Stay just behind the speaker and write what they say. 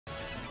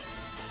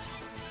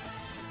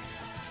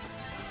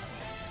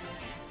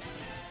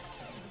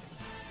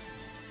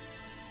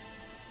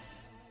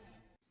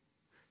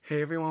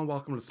Hey everyone,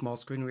 welcome to Small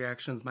Screen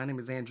Reactions. My name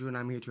is Andrew and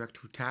I'm here to react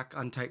to Attack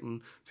on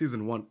Titan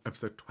Season 1,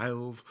 Episode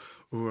 12.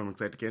 Ooh, I'm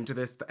excited to get into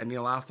this. The ending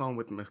of the last one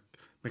with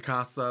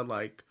Mikasa,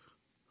 like,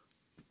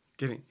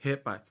 getting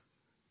hit by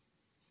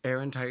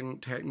Titan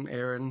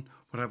Eren,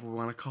 whatever we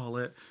want to call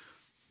it.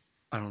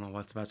 I don't know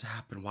what's about to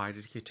happen. Why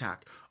did he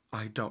attack?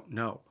 I don't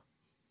know.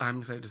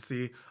 I'm excited to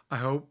see. I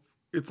hope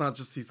it's not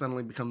just he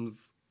suddenly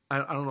becomes... I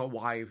don't know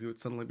why he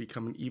would suddenly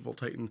become an evil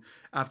Titan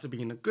after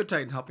being a good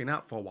Titan helping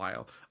out for a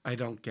while. I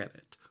don't get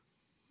it.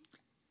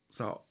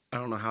 So, I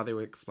don't know how they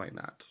would explain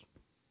that.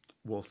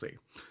 We'll see.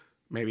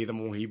 Maybe the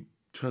more he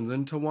turns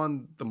into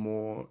one, the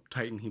more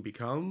Titan he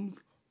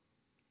becomes.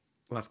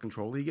 Less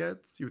control he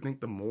gets. You would think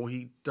the more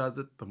he does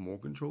it, the more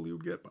control he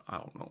would get, but I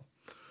don't know.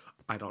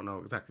 I don't know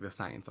exactly the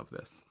science of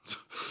this.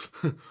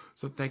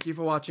 So, thank you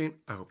for watching.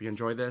 I hope you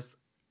enjoyed this,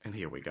 and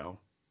here we go.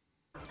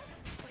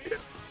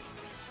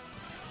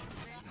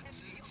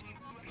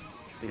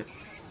 Yeah.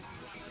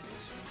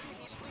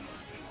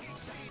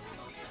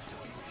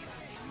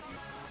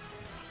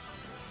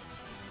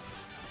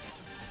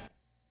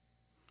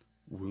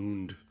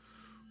 Wound.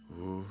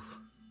 Ooh.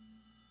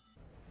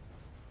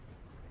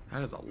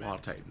 That is a lot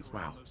of Titans.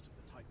 Wow.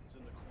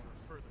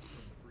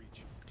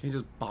 Can you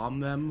just bomb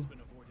them?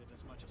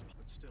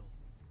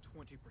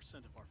 20%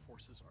 of our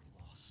forces are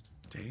lost.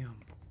 Damn.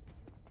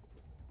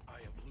 I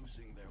am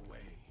losing their way.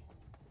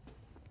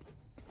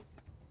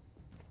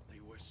 They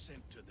were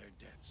sent to their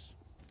deaths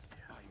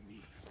by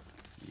me.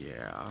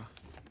 Yeah.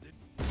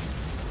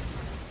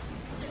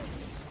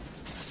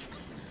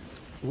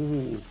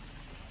 Ooh.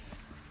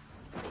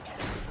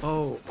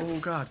 Oh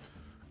God.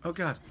 Oh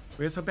God.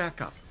 Where's her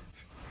backup?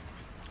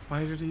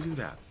 Why did he do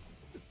that?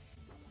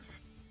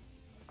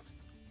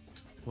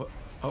 What?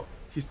 Oh,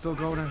 he's still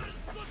going out.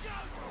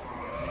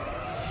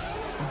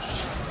 Oh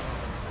shit.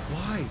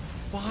 Why?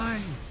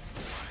 Why?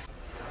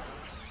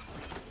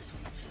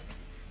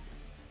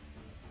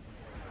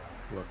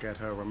 Look at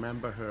her.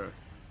 Remember her.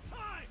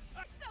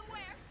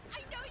 Somewhere. I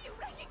know you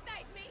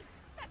recognize me.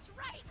 That's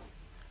right.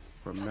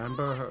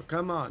 Remember her.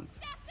 Come on.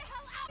 Snap the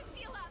hell out,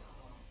 Sheila.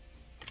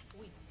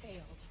 We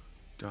failed.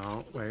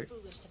 Don't It was wait.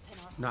 foolish to pin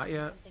our Not hope on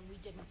yet. something we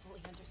didn't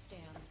fully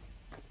understand.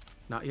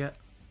 Not yet.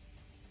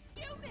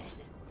 Human.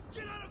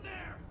 Get out of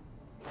there!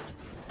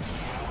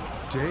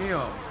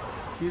 Damn.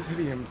 He's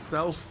hitting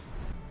himself.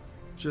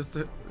 Just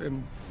hit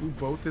and blew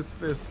both his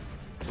fists.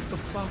 What the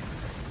fuck?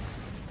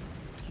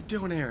 What are you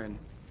doing, Eren?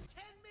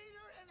 10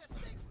 meter and a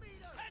 6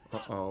 meter!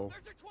 Uh-oh.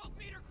 There's a 12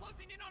 meter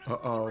closing in on us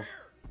Uh-oh. from the rear!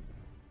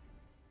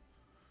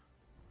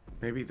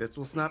 Maybe this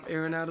will snap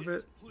Eren out of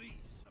it?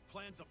 Please, the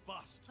plan's a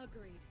bust.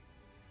 Agreed.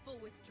 Full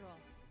withdrawal.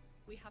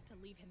 We have to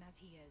leave him as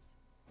he is.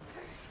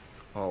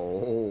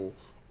 Oh,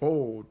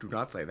 do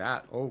not say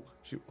that. Oh,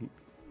 she's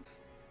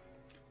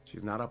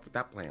not up with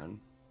that plan.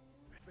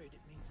 I'm afraid it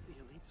means the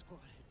elite squad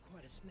had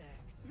quite a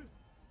snack.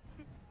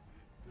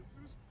 This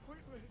was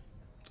pointless.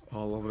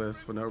 All of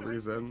this for no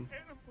reason.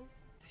 Animals.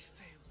 They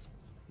failed.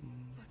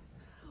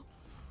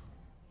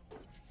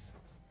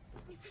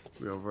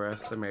 We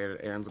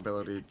overestimated Eren's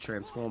ability to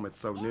transform. It's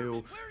so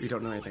new, we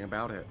don't know anything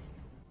about it.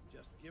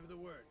 Just give the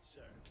word,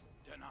 sir.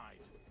 Denied.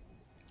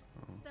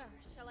 Sir,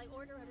 shall I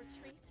order a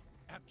retreat?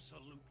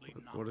 Absolutely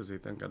not. What is he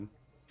thinking?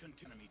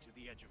 Continue me to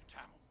the edge of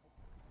town.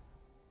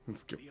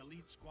 Let's The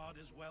elite squad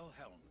is well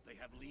helmed. They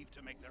have leave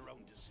to make their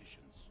own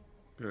decisions.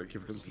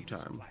 give them some Proceed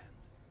as time. planned.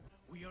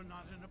 We are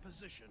not in a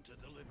position to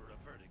deliver a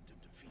verdict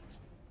of defeat,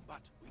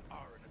 but we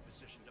are in a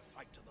position to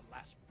fight to the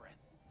last breath.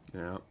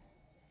 Yeah.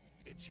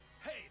 It's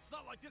Hey, it's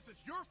not like this is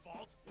your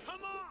fault.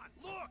 Come on,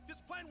 look, this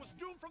plan was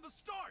doomed from the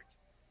start.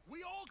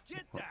 We all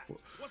get that.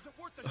 Was it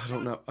worth the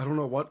I don't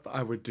know what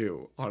I would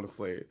do,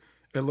 honestly.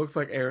 It looks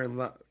like Eren's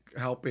not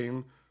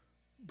helping,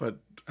 but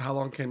how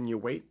long can you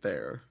wait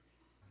there?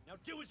 Now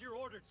do as you're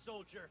ordered,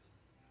 soldier.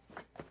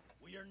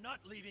 We are not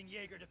leaving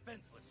Jaeger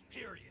defenseless,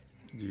 period.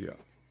 Yeah.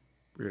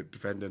 We're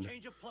defending.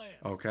 Change of plans.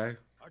 Okay.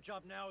 Our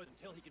job now is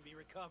until he can be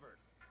recovered.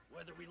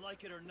 Whether we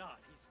like it or not,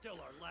 he's still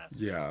our last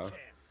Yeah. best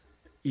chance.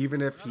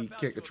 Even if he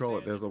can't control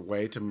it, there's a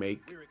way to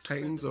make We're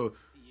Titans expendable.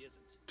 or He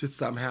isn't. to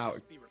somehow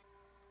Just be re-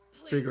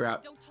 Please, figure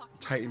out don't talk to me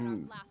about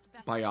Titan our last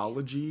best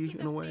biology chance.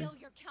 in a way. He's a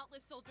failure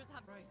countless soldiers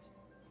have. Right.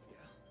 Yeah.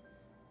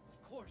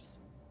 Of course.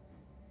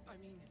 I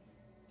mean,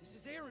 this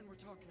is Eren we're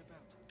talking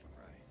about.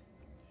 Right.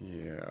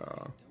 Yeah.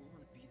 Don't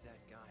want to be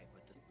that guy,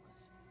 but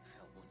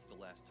hell, when's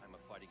the last time a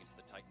fight against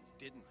the Titans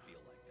didn't feel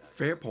like that?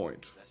 Fair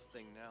point. Best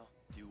thing now,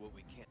 do what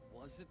we can.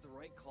 Was it the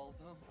right call,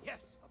 though?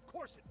 Yes, of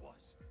course it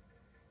was.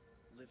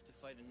 Live to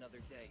fight another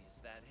day, is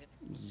that it?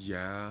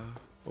 Yeah.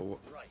 But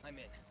Right, I'm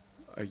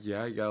in.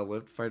 yeah, you gotta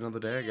live to fight another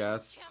day, I You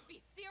guess. can't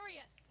be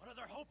serious. What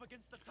other hope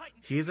against the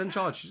Titans? He's in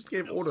charge. He just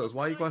gave No, orders.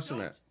 Why are you I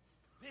questioning don't. it?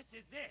 This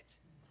is it.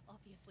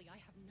 Obviously, I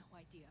have no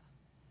idea.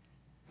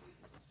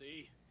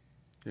 See?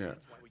 Yeah.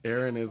 That's why we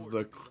can't Eren is afford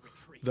the to be a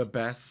retreat. the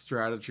best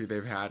strategy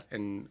they've had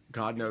in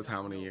God knows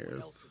how many What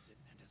else years. is it?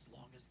 And as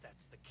long as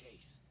that's the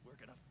case, we're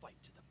gonna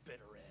fight to the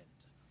bitter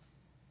end.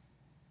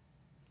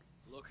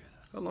 Look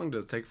at us. How long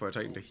does it take for a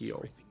Titan to Always heal?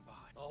 scraping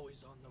by,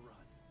 always on the run.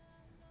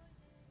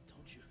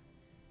 Don't you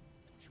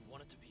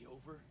want it to be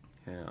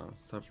Yeah,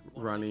 stop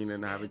running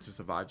and having to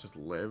survive, just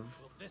live.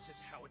 Well, this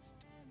is how it's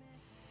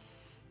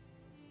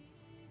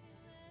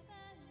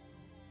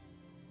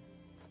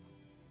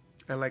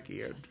I like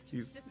Ian.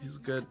 He's a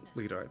good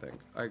leader, I think.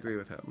 I agree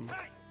with him.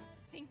 Hey!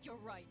 Think you're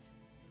right.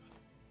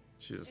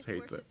 She just If we're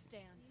hates to it.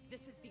 stand,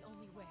 this is the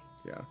only way.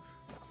 Yeah.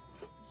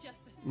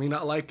 Just this I may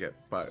not like it,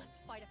 but Let's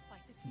fight a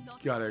fight that's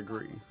not gotta just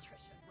about agree.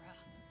 Patricia Wrath.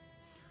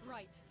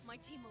 Right. My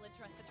team will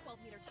address the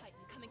 12-meter Titan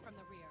coming from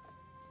the rear.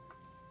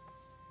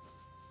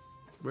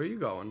 where are you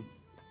going?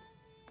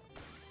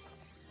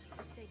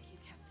 Thank you,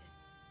 Captain.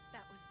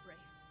 That was brave.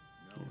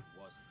 No, it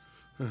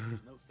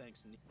wasn't. No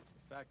thanks. The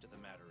fact of the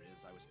matter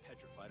is, I was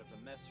petrified of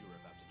the mess you were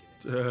about to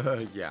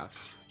get into. Yeah.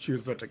 She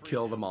was about to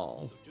kill them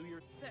all. So do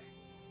your Sir,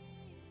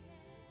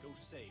 go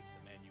save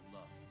the man you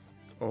love.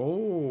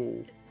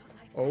 Oh. it's not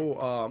like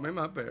Oh,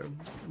 my bad.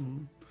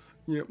 Mhm.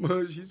 Yeah,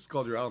 she just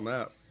called you out on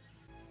that.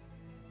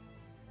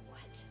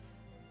 What?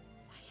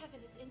 Why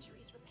haven't his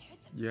injuries repaired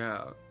themselves?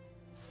 Yeah.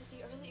 Did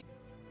the early...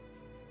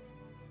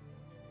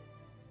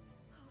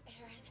 Oh,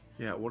 Aaron.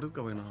 Yeah, what is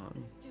going What on?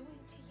 is this doing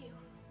to you?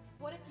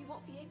 What if you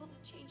won't be able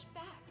to change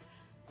back?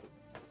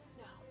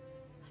 No.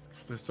 I've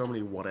got to There's so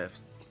many what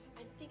ifs.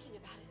 I'm thinking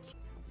about it too.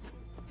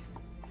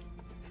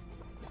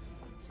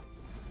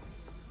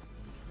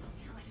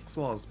 This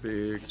wall is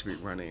big to be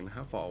running.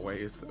 How far away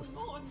is this?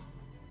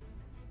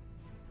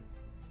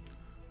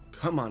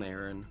 Come on,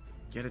 Aaron.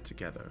 Get it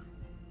together.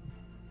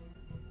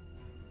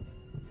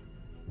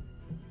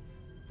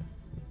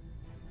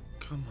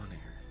 Come on,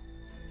 Aaron.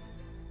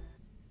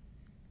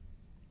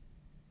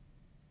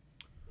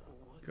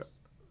 Go.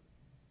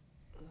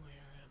 Where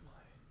am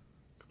I?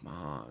 Come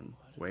on.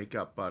 Wake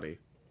up, buddy.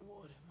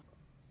 What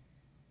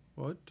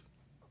am What?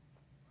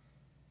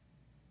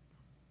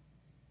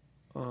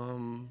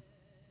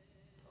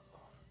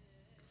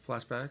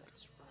 Flashback?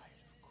 That's right,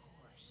 of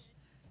course.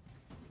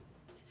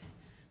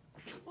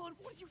 Come on,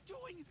 what are you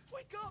doing?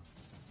 Wake up!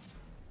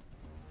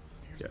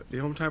 Yeah, the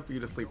only time for you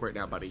to sleep right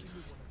now, buddy.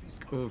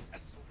 Ugh.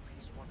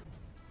 SOP's wonderful.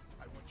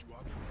 I want you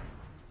on the ground.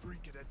 3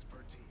 cadets per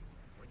team.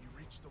 When you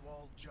reach the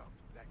wall, jump.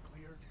 That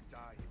clear? Die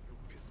and you'll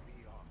piss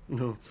me off.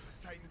 No,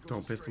 Titan goes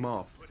don't piss him straight,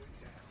 off. Put him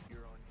down.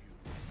 You're on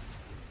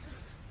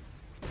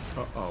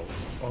you. Uh-oh.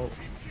 Oh,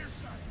 Team gear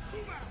side.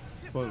 Move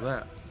out. what was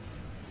that?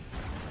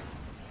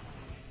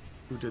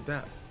 Who did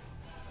that?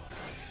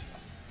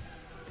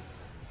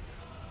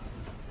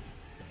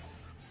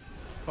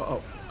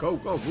 Uh-oh. Go,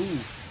 go,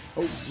 move.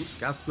 Oh,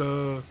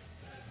 gotcha.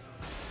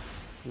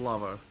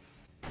 Lava.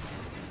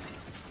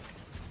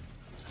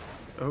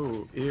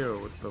 Oh, ew,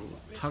 with the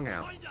tongue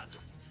out. Find us!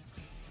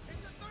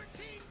 Into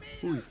 13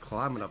 meters. Ooh, he's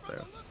climbing up there.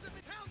 Looks at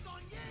me. Pounds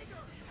on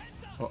Jaeger.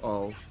 Heads up.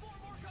 Uh-oh. Got 4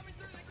 more coming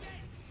through the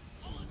gate.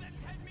 All within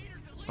 10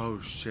 meters at least. Oh,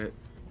 shit.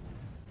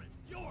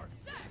 Yours!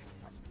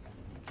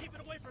 Keep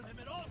it away from him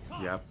at all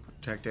costs! Yep,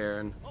 protect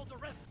Aaron. Hold the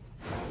rest.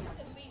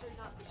 A leader,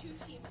 not 2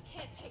 teams,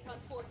 can't take on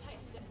 4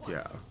 Titans at once.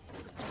 Yeah.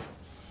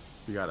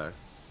 We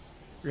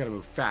gotta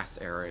move fast,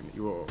 Aaron.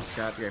 You will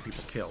got to get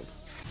people killed.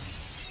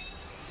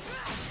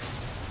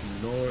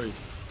 Noid.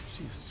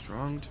 She's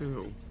strong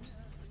too.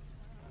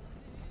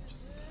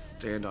 Just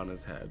stand on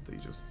his head. They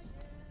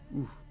just.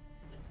 Ooh.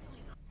 What's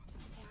going on?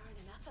 There aren't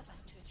enough of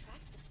us to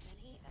attract this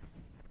many.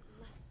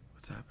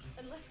 What's happening?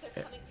 Unless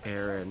they're coming from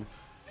Aaron.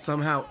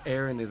 Somehow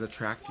Aaron is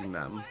attracting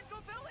them. Go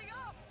belly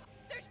up!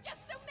 There's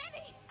just so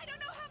many! I don't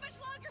know how much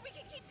longer we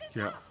can keep this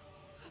Yeah. up!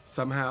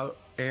 Somehow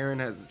Aaron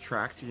has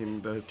attracting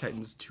the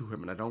Titans to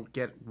him, and I don't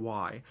get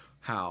why,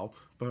 how,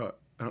 but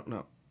I don't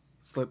know.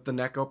 Slip the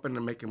neck open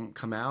and make him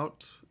come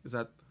out? Is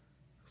that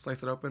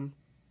slice it open?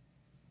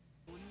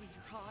 1 meter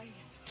high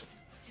and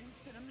 10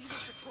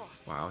 centimeters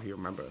across. Wow, he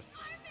remembers.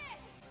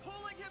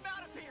 Pulling him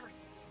out of here!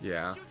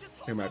 Yeah,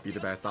 it might be the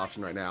best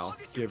option right now.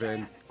 Give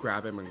in,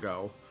 grab him, and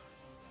go.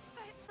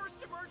 I had first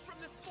emerged from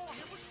this form.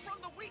 It was from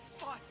the weak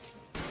spot.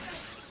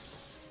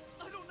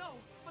 I don't know,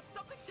 but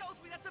something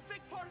tells me that's a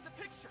big part of the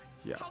picture.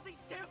 Yeah. How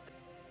these damn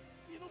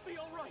it'll be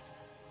all right.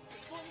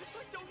 As long as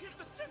I don't hit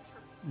the center.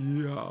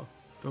 Yeah,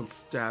 don't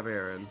stab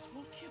Aaron. This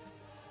won't kill him.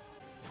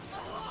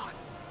 A lot!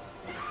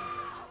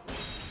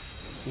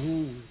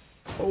 Ooh.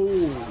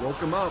 Oh, woke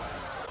him up.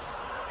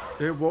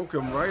 It woke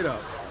him right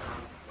up.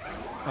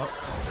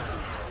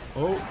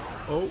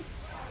 Oh.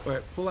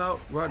 Wait, pull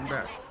out, run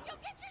back. You'll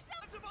get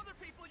yourself... Lots of other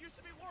people you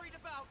should be worried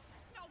about.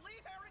 Now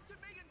leave Aaron to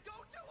me and go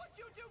do what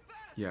you do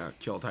best. Yeah,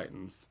 kill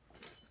Titans.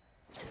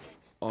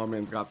 All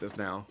men's got this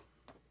now.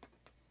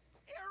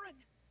 Aaron,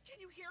 can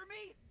you hear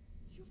me?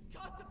 You've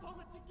got to pull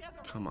it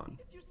together. Come on.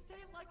 If you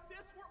stay like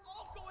this, we're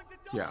all going to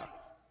die. Yeah.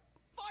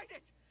 Fight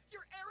it!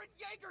 You're Aaron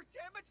Yeager,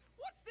 damn it!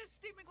 What's this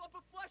steaming lump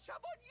of flesh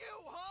have on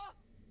you, huh?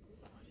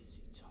 What is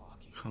he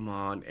talking Come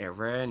on, Aaron.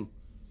 violent?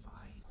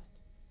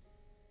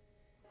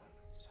 I'm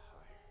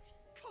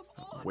tired. Come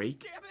on,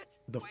 Wake damn it!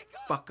 the Wake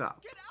fuck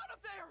up. Get out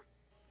of there!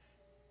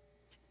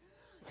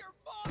 Your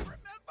mom,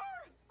 remember?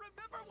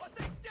 Remember what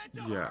they did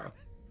to Yeah. her?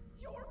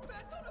 You were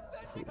bent on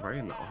avenging Right her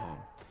in the death. arm.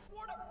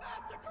 What a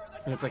massacre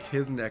the And it's like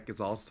his neck is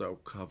also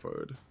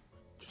covered.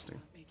 Interesting.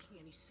 Not making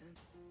any sense.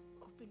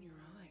 Open your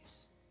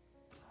eyes.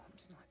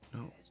 Mom's not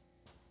No. dead.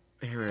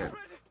 Aaron,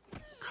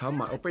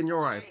 come on, open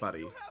your eyes, buddy.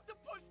 You have to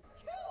push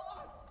kill us.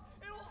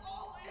 It'll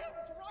all end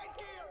right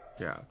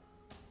here. Yeah.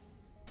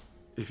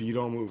 If you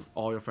don't move,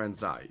 all your friends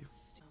die.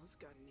 Sal's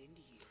gotten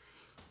into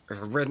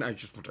you. Ren, I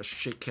just want to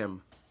shake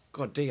him.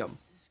 God damn.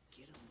 This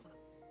kid don't wanna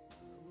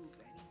move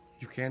anything.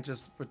 You can't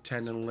just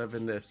pretend and live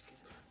in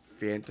this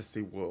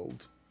fantasy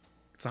world.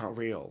 It's not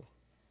real.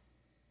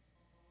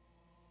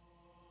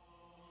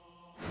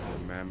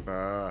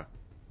 Remember.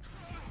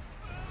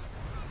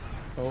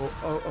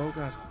 Oh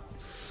god.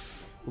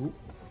 Ooh,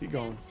 he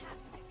gone.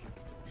 Fantastic.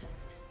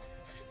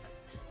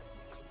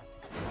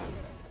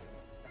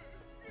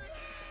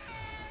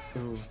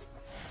 Ooh.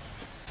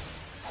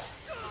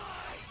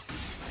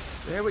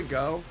 There we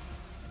go.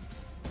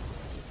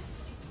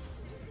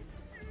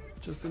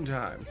 Just in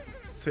time.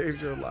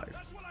 Saved your life.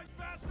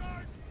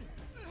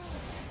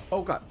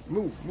 Oh god,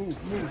 move.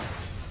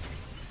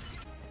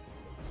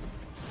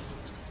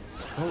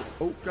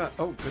 Oh god,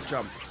 oh, good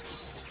jump.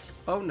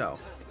 Oh no.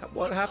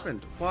 What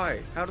happened?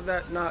 Why? How did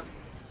that not...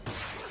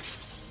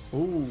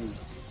 Ooh.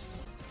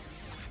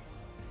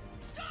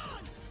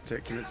 It's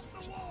taking it.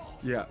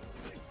 Yeah.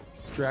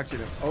 Distracting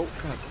him. Oh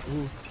god.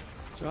 Ooh.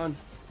 John.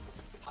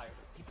 Tired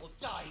of people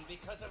dying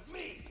because of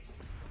me.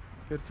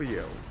 Good for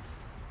you.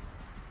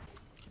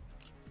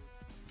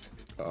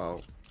 Oh.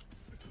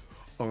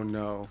 Oh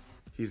no.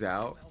 He's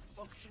out.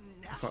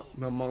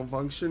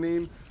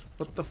 Malfunctioning?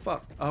 What the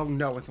fuck? Oh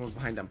no, when someone's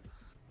behind him.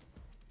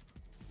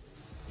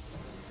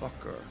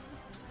 Fucker.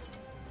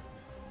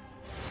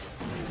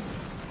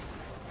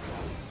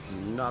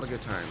 Not a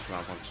good time to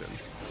malfunction.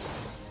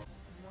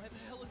 Why the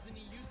hell isn't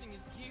he using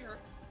his gear?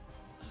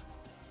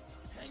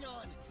 Hang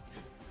on.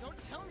 Don't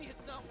tell me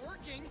it's not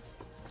working.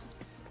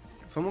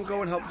 Someone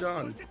go and help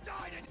John.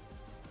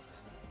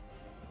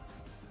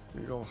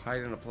 You go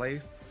hide in a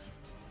place?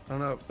 I don't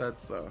know if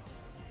that's the...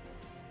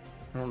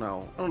 I don't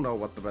know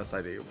what the best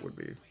idea would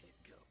be. Way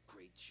to go.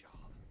 Great job.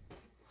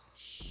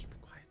 Shh, be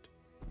quiet.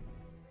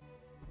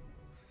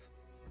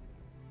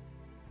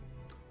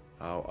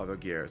 Oh, other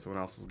gear.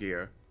 Someone else's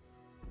gear.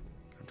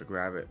 Have to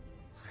grab it.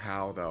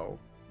 How though?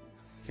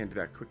 Can't do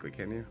that quickly,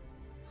 can you?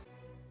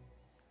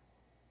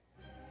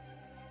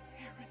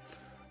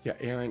 Yeah,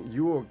 Aaron,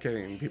 you are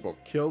getting people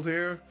killed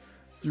here.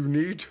 You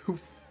need to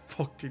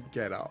fucking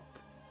get up.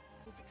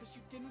 Because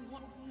you didn't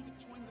want me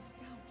to join the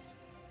scouts.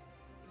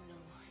 No,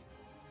 I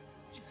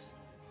just...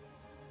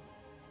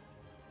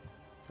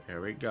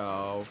 There we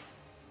go.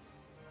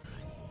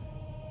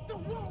 The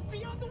world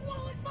beyond the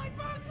wall is my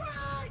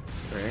birthright!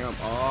 Bam.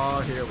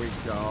 Oh, here we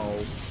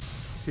go.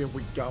 Here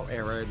we go,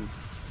 Aaron.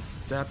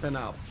 Stepping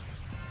up.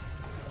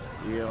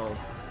 Heal.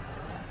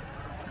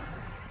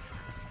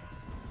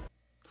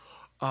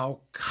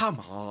 Oh, come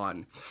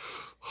on.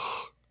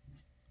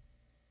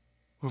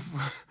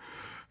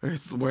 I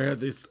swear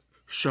this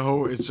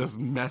show is just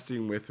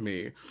messing with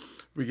me.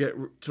 We get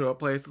to a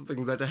place,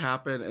 things that to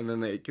happen, and then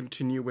they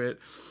continue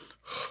it.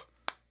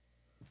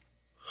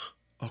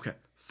 Okay,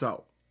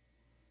 so.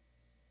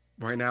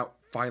 Right now,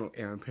 finally,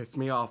 Aaron pissed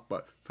me off,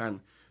 but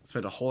fine.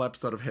 Spent a whole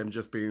episode of him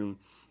just being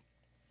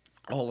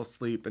all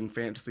asleep in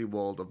fantasy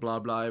world of blah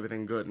blah,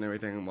 everything good and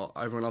everything, while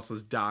everyone else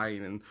is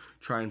dying and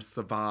trying to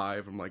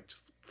survive. I'm like,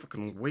 just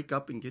fucking wake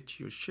up and get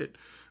to your shit.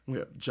 We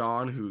have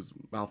John, who's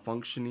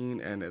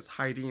malfunctioning and is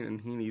hiding,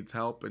 and he needs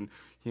help, and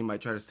he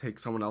might try to take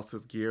someone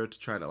else's gear to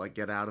try to like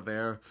get out of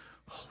there.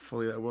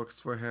 Hopefully that works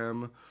for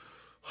him.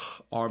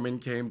 Armin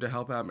came to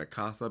help out.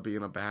 Mikasa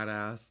being a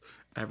badass.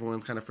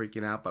 Everyone's kind of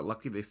freaking out, but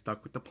luckily they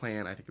stuck with the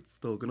plan. I think it's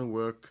still gonna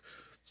work.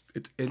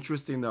 It's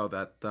interesting though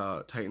that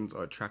the Titans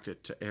are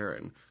attracted to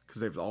Eren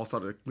because they've all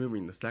started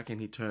moving the second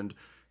he turned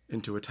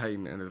into a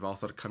Titan, and they've all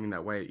started coming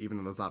that way, even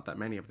though there's not that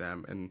many of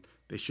them, and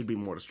they should be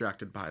more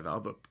distracted by the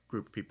other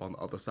group of people on the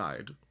other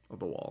side of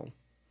the wall.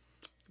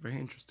 It's very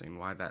interesting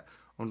why that.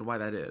 I wonder why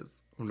that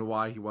is. I wonder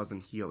why he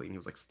wasn't healing. He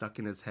was like stuck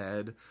in his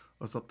head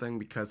or something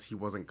because he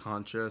wasn't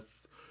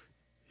conscious.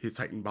 His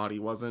Titan body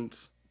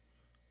wasn't.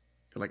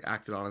 It like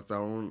acted on its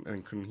own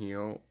and couldn't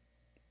heal.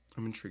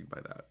 I'm intrigued by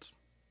that.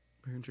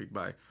 Very intrigued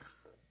by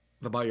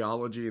the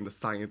biology and the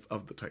science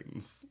of the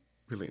Titans.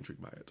 Really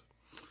intrigued by it.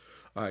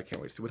 I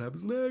can't wait to see what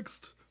happens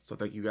next. So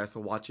thank you guys for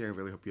watching. I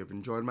really hope you have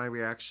enjoyed my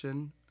reaction.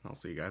 And I'll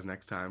see you guys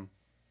next time.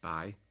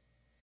 Bye.